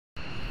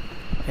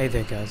Hey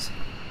there guys,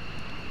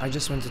 I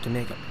just wanted to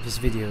make this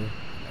video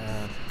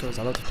because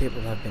a lot of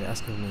people have been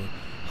asking me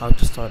how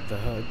to start the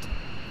HUD,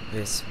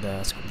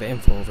 the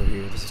info over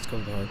here, this is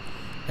called the HUD,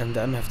 and the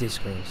MFD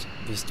screens,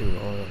 these two,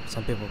 or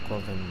some people call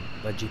them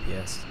the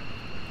GPS.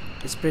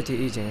 It's pretty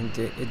easy and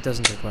it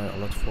doesn't require a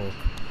lot of work,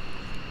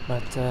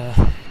 but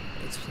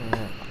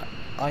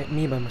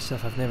me by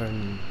myself, I've never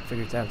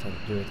figured out how to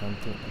do it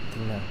until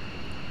now.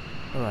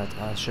 Alright,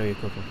 I'll show you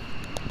quickly.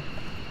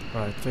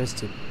 Alright,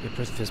 first you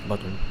press this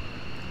button.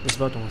 This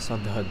button will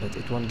start the HUD, but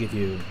it won't give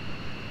you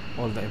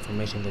all the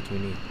information that you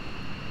need.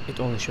 It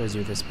only shows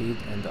you the speed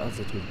and the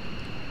altitude.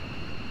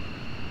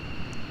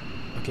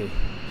 Okay,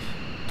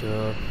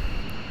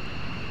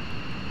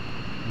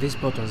 these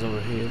buttons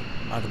over here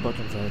are the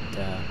buttons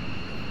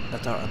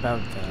that are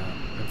about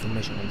the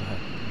information on the HUD.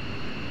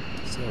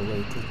 So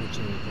wait, let me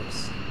change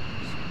this.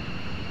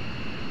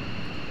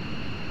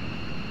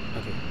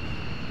 Okay,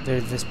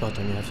 there's this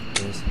button you have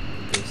to press.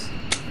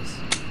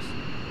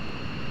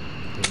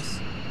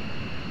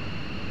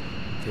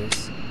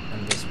 This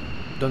and this one.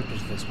 Don't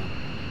press this one.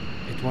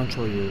 It won't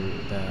show you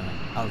the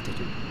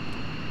altitude.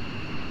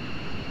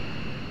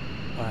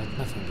 Alright,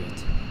 nothing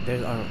yet.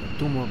 There are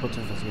two more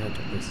buttons that you have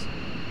to press.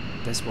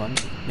 This one,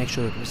 make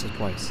sure you press it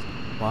twice.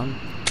 One,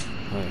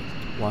 2.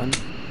 1,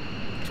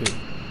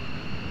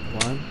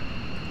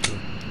 2.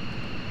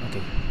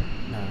 Okay,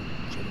 now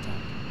check it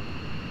out.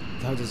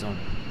 The HUD is on.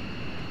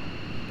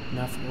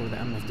 Now for the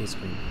MFD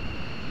screen.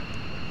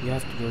 You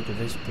have to go to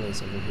this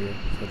place over here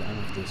for the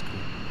MFD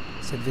screen.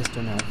 Set this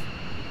to nav.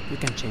 You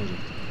can change it.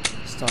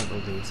 Start all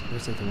these.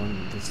 This is the one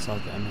that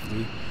starts the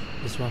MFD.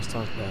 This one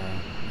starts the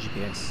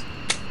GPS.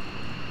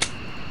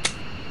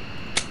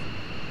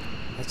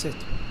 That's it.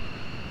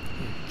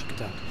 Yeah, check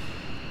it out.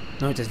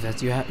 Notice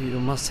that you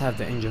must have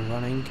the engine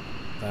running,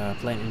 the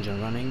plane engine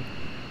running,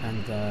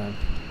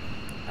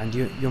 and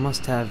you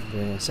must have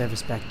the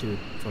service pack 2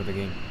 for the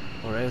game,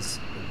 or else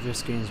your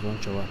screens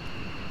won't show up.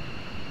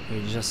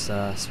 Here, just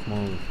a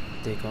small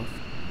takeoff.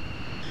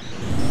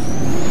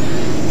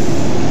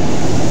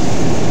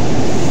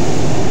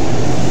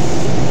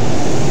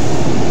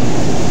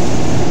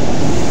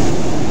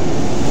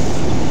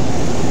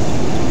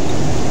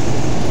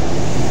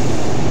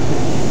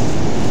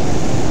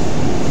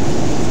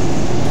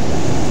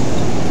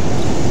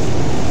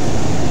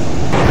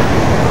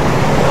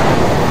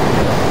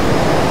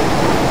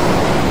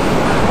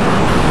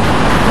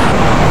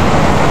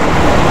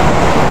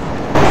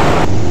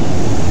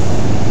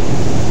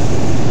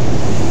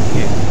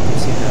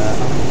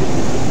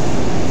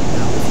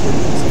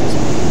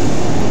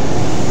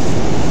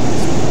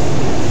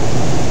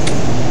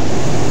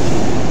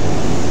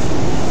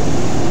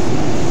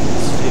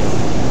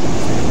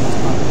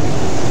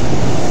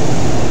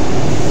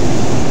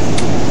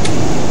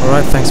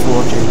 Alright, thanks for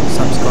watching.